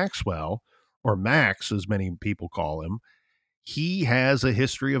up, Maxwell, or Max, as many people call him, he has a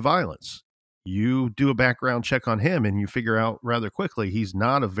history of violence. You do a background check on him and you figure out rather quickly he's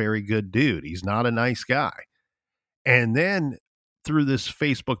not a very good dude. He's not a nice guy. And then through this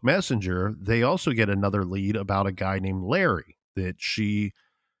Facebook Messenger, they also get another lead about a guy named Larry that she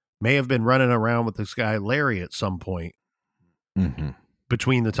may have been running around with this guy Larry at some point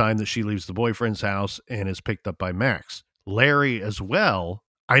between the time that she leaves the boyfriend's house and is picked up by Max. Larry as well.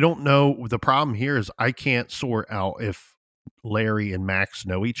 I don't know. The problem here is I can't sort out if Larry and Max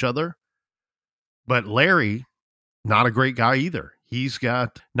know each other, but Larry, not a great guy either. He's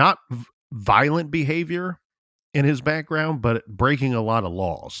got not violent behavior in his background, but breaking a lot of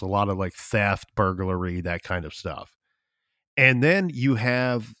laws, a lot of like theft, burglary, that kind of stuff. And then you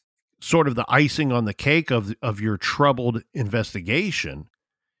have sort of the icing on the cake of your troubled investigation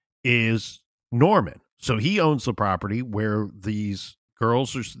is Norman. So he owns the property where these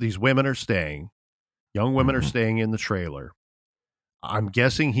women are staying. Young women are staying in the trailer. I'm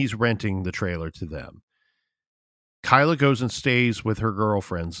guessing he's renting the trailer to them. Kyla goes and stays with her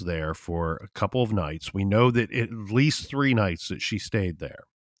girlfriends there for a couple of nights. We know that at least 3 nights that she stayed there.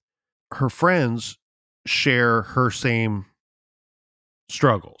 Her friends share her same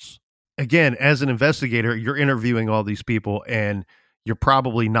struggles. Again, as an investigator, you're interviewing all these people and you're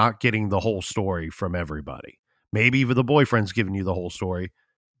probably not getting the whole story from everybody. Maybe even the boyfriend's giving you the whole story,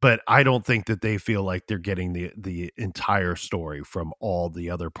 but I don't think that they feel like they're getting the entire story from all the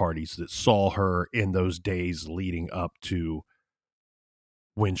other parties that saw her in those days leading up to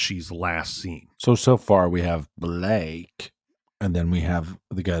when she's last seen. So far we have Blake, and then we have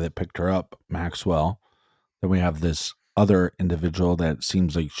the guy that picked her up, Maxwell. Then we have this other individual that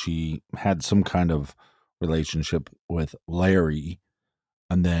seems like she had some kind of relationship with Larry,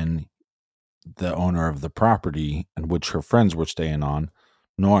 and then the owner of the property in which her friends were staying on,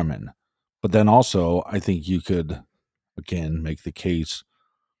 Norman. But then also, I think you could, again, make the case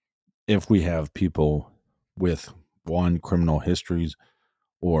if we have people with criminal histories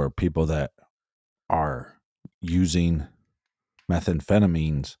or people that are using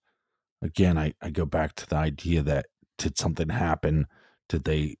methamphetamines. Again, I go back to the idea that, did something happen? Did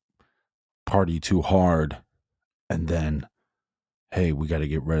they party too hard? And then, hey, we got to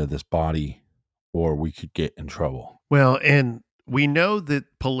get rid of this body or we could get in trouble. Well, and we know that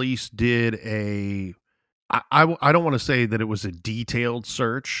police did I don't want to say that it was a detailed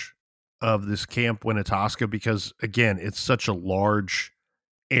search of this Camp Winnetoska because, again, it's such a large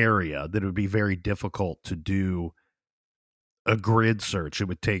area that it would be very difficult to do a grid search. It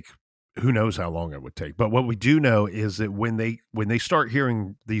would take who knows how long it would take. But what we do know is that when they start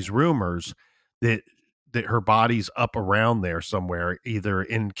hearing these rumors that her body's up around there somewhere, either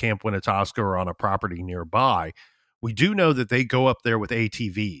in Camp Winnetoska or on a property nearby, we do know that they go up there with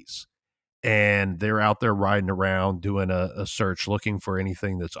ATVs and they're out there riding around doing a search looking for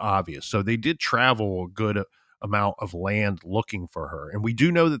anything that's obvious. So they did travel amount of land looking for her. And we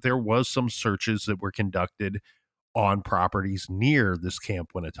do know that there was some searches that were conducted on properties near this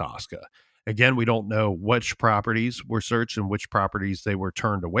Camp Winnetoska. Again, we don't know which properties were searched and which properties they were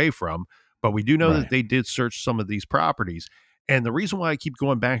turned away from, but we do know that they did search some of these properties. And the reason why I keep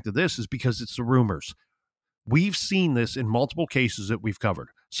going back to this is because it's the rumors. We've seen this in multiple cases that we've covered.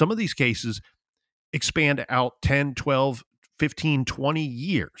 Some of these cases expand out 10, 12, 15, 20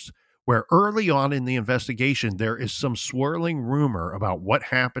 years, where early on in the investigation, there is some swirling rumor about what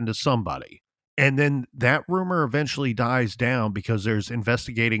happened to somebody. And then that rumor eventually dies down because there's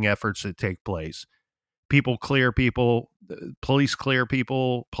investigating efforts that take place. People clear people, police clear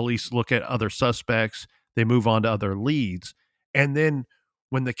people, police look at other suspects, they move on to other leads. And then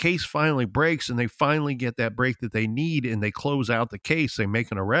when the case finally breaks and they finally get that break that they need and they close out the case, they make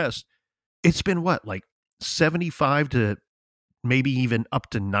an arrest. It's been what, like 75 to maybe even up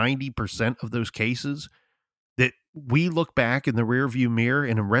to 90% of those cases that we look back in the rearview mirror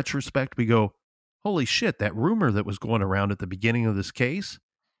and in retrospect, we go, holy shit, that rumor that was going around at the beginning of this case,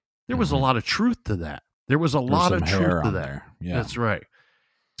 there was a lot of truth to that. There was a lot of truth to that. There. Yeah. That's right.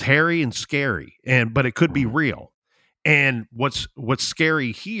 It's hairy and scary, but it could be real. And what's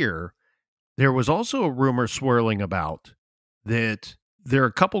scary here, there was also a rumor swirling about that there are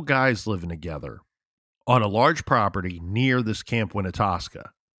a couple guys living together on a large property near this Camp Winnetoska.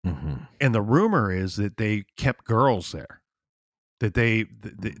 Mm-hmm. And the rumor is that they kept girls there, that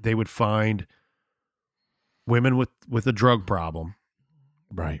they would find women with a drug problem,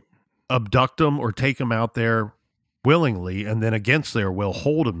 right, abduct them or take them out there willingly, and then against their will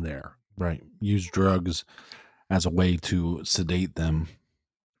hold them there. Right. Use drugs as a way to sedate them.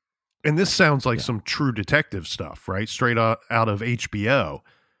 And this sounds like some true detective stuff, right? Straight out of HBO.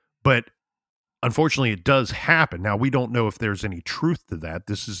 But unfortunately, it does happen. Now, we don't know if there's any truth to that.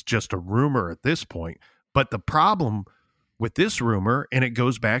 This is just a rumor at this point. But the problem with this rumor, and it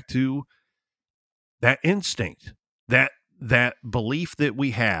goes back to that instinct, that belief that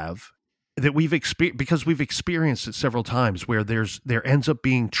we have, that we've experienced, because we've experienced it several times, where there ends up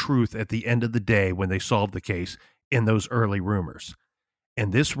being truth at the end of the day when they solve the case in those early rumors.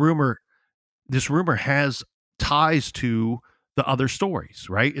 And this rumor has ties to the other stories,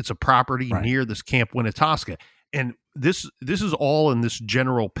 right? It's a property near this Camp Winnetoska. And this is all in this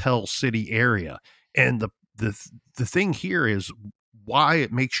general Pell City area. And the thing here is why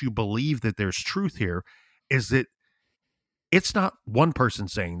it makes you believe that there's truth here is that it's not one person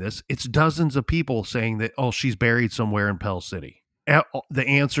saying this. It's dozens of people saying that, oh, she's buried somewhere in Pell City. The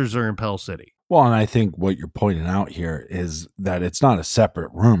answers are in Pell City. Well, and I think what you're pointing out here is that it's not a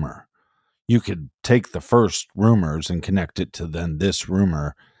separate rumor. You could take the first rumors and connect it to then this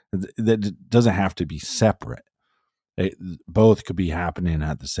rumor. That doesn't have to be separate. Both could be happening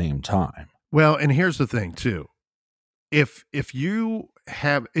at the same time. Well, and here's the thing too. If you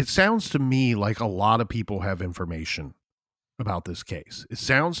have, it sounds to me like a lot of people have information about this case. It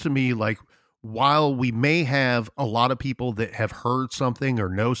sounds to me like while we may have a lot of people that have heard something or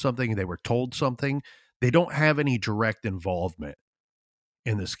know something and they were told something, they don't have any direct involvement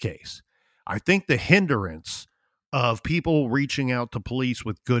in this case. I think the hindrance of people reaching out to police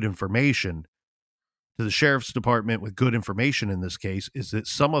with good information, to the sheriff's department with good information in this case, is that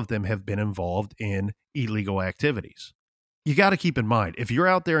some of them have been involved in illegal activities. You got to keep in mind, if you're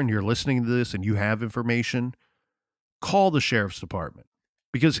out there and you're listening to this and you have information, call the sheriff's department,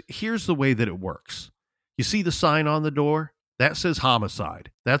 because here's the way that it works. You see the sign on the door? That says homicide.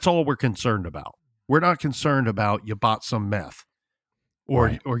 That's all we're concerned about. We're not concerned about you bought some meth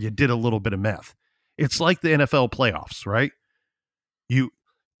or you did a little bit of meth. It's like the NFL playoffs, right?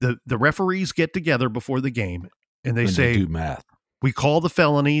 The referees get together before the game and they say, do math. We call the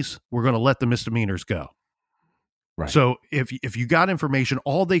felonies, we're going to let the misdemeanors go. Right. So if you got information,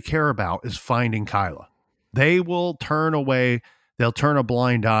 all they care about is finding Kyla. They will turn away. They'll turn a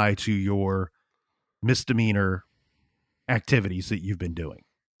blind eye to your misdemeanor activities that you've been doing.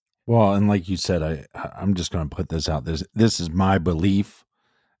 Well, and like you said, I'm just going to put this out. This is my belief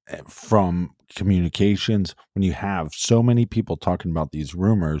from communications. When you have so many people talking about these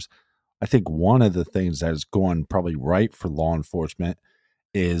rumors, I think one of the things that is going probably right for law enforcement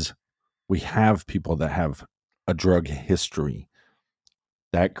is we have people that have a drug history.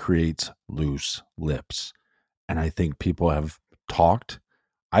 That creates loose lips. And I think people have talked.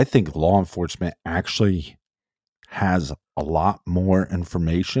 I think law enforcement actually has a lot more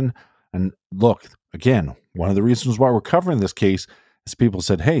information. And look, again, one of the reasons why we're covering this case is people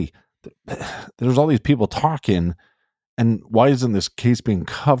said, hey, there's all these people talking, and why isn't this case being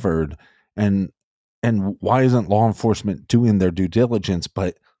covered? And why isn't law enforcement doing their due diligence?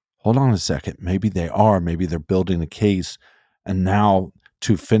 But hold on a second. Maybe they are. Maybe they're building a case. And now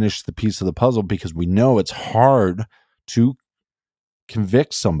to finish the piece of the puzzle, because we know it's hard to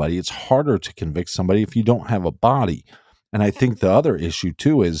convict somebody. It's harder to convict somebody if you don't have a body. And I think the other issue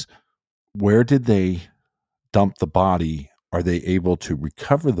too is, where did they dump the body? Are they able to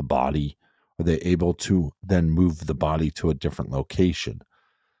recover the body? Are they able to then move the body to a different location?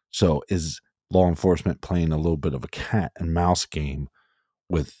 So is law enforcement playing a little bit of a cat and mouse game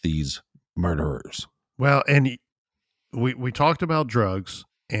with these murderers? Well, and we talked about drugs,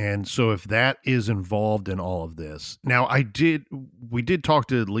 and so if that is involved in all of this, now we did talk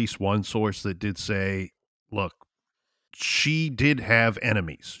to at least one source that did say, look, she did have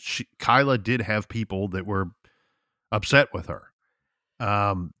enemies. Kyla did have people that were upset with her.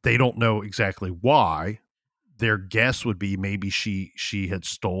 They don't know exactly why. Their guess would be maybe she had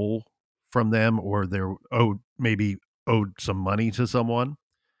stole from them, or maybe owed some money to someone.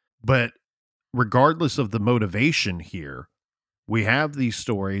 But regardless of the motivation here, we have these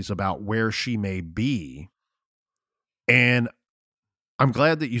stories about where she may be. And I'm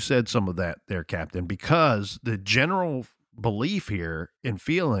glad that you said some of that there, Captain, because the general belief here and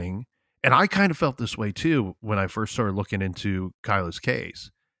feeling, and I kind of felt this way too when I first started looking into Kyla's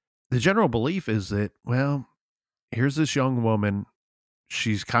case. The general belief is that, well, here's this young woman.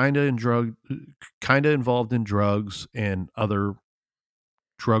 She's kind of involved in drugs and other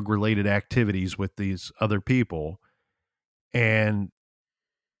drug related activities with these other people. And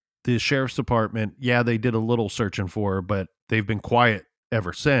the sheriff's department, yeah, they did a little searching for her, but they've been quiet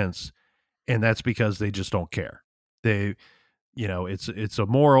ever since. And that's because they just don't care. They, it's a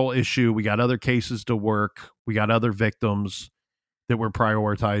moral issue. We got other cases to work. We got other victims that we're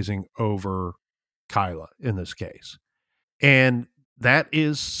prioritizing over Kyla in this case. And that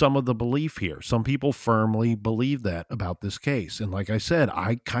is some of the belief here. Some people firmly believe that about this case. And like I said,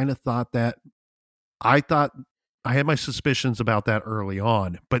 I thought I had my suspicions about that early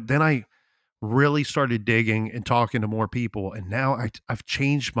on, but then I really started digging and talking to more people, and now I've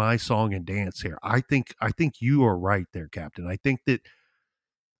changed my song and dance here. I think you are right there, Captain. I think that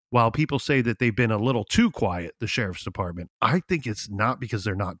while people say that they've been a little too quiet, the sheriff's department, I think it's not because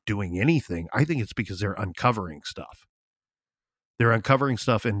they're not doing anything. I think it's because they're uncovering stuff. They're uncovering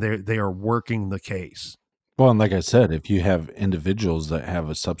stuff, and they are working the case. Well, and like I said, if you have individuals that have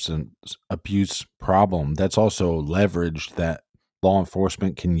a substance abuse problem, that's also leverage that law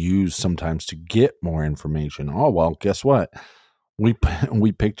enforcement can use sometimes to get more information. Oh, well, guess what? We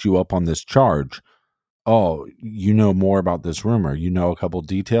we picked you up on this charge. Oh, you know more about this rumor. You know a couple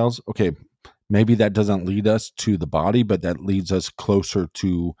details. Okay, maybe that doesn't lead us to the body, but that leads us closer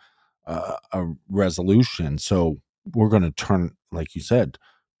to a resolution. So we're going to turn, like you said,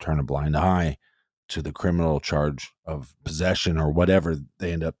 turn a blind eye to the criminal charge of possession or whatever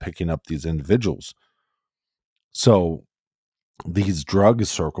they end up picking up these individuals. So these drug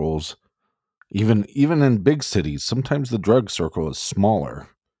circles, even in big cities, sometimes the drug circle is smaller.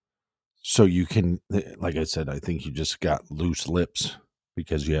 So you can, like I said, I think you just got loose lips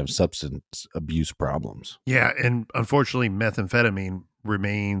because you have substance abuse problems. Yeah, and unfortunately, methamphetamine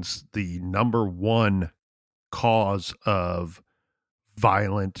remains the number one cause of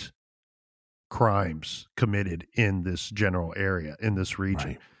violent crimes committed in this general area, in this region.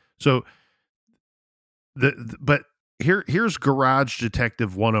 Right. So but here's Garage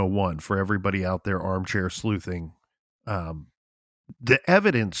Detective 101 for everybody out there armchair sleuthing. The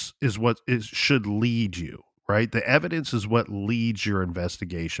evidence is what should lead you, right? The evidence is what leads your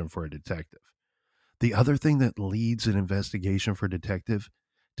investigation for a detective. The other thing that leads an investigation for detectives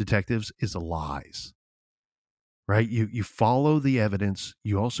is lies. Right? You follow the evidence,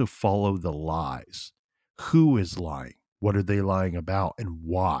 you also follow the lies. Who is lying? What are they lying about, and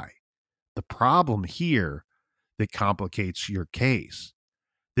why? The problem here that complicates your case.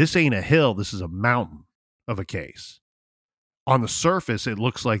 This ain't a hill, this is a mountain of a case. On the surface, it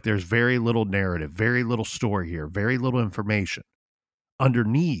looks like there's very little narrative, very little story here, very little information.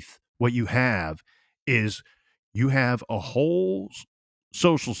 Underneath, what you have is you have a whole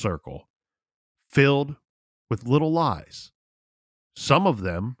social circle filled with little lies. Some of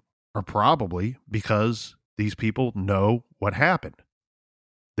them are probably because these people know what happened.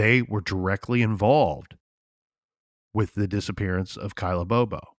 They were directly involved with the disappearance of Kyla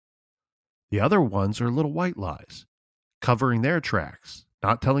Bobo. The other ones are little white lies, covering their tracks,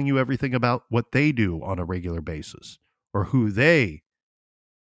 not telling you everything about what they do on a regular basis or who they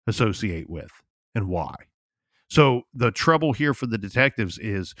associate with and why. So the trouble here for the detectives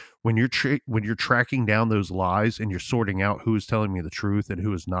is when you're tracking down those lies and you're sorting out who is telling me the truth and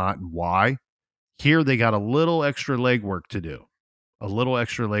who is not and why. Here they got a little extra legwork to do, a little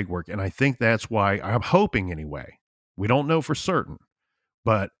extra legwork. And I think that's why, I'm hoping anyway, we don't know for certain,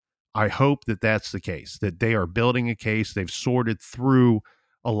 but I hope that that's the case, that they are building a case. They've sorted through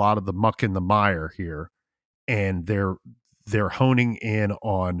a lot of the muck and the mire here, and they're honing in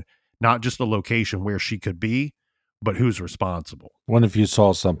on not just the location where she could be, but who's responsible. What if you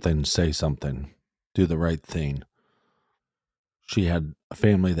saw something, say something, do the right thing? She had a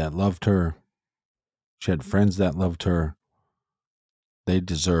family that loved her. She had friends that loved her. They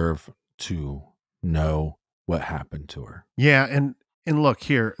deserve to know what happened to her. Yeah, and look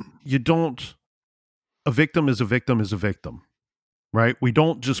here, a victim is a victim is a victim, right? We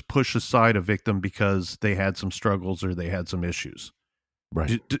don't just push aside a victim because they had some struggles or they had some issues.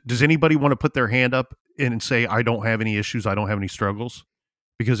 Right. Does anybody want to put their hand up and say, I don't have any issues, I don't have any struggles?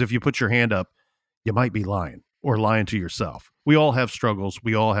 Because if you put your hand up, you might be lying or lying to yourself. We all have struggles.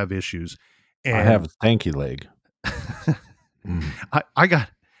 We all have issues. And I have a stanky leg. I got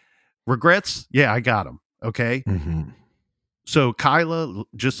regrets. Yeah, I got them. Okay. Mm-hmm. So Kyla,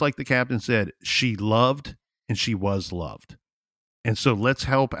 just like the captain said, she loved and she was loved. And so let's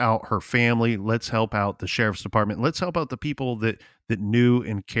help out her family. Let's help out the sheriff's department. Let's help out the people that knew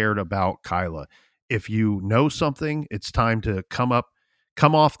and cared about Kyla. If you know something, it's time to come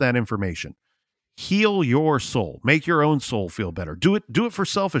off that information. Heal your soul. Make your own soul feel better. Do it for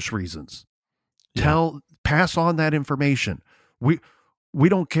selfish reasons. Yeah. Pass on that information. We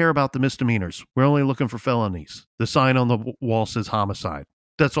don't care about the misdemeanors. We're only looking for felonies. The sign on the wall says homicide.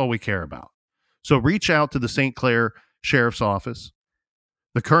 That's all we care about. So reach out to the St. Clair Sheriff's Office.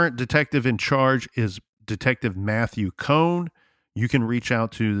 The current detective in charge is Detective Matthew Cohn. You can reach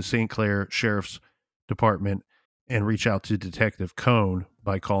out to the St. Clair Sheriff's Department and reach out to Detective Cohn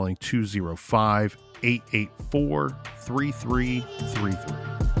by calling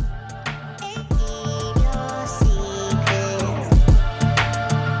 205-884-3333.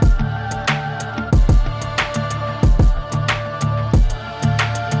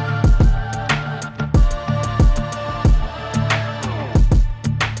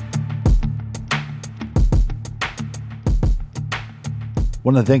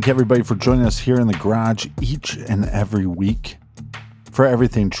 Want to thank everybody for joining us here in the garage each and every week. For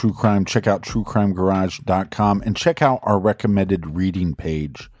everything true crime, check out truecrimegarage.com and check out our recommended reading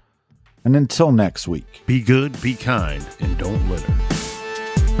page. And until next week, be good, be kind, and don't litter.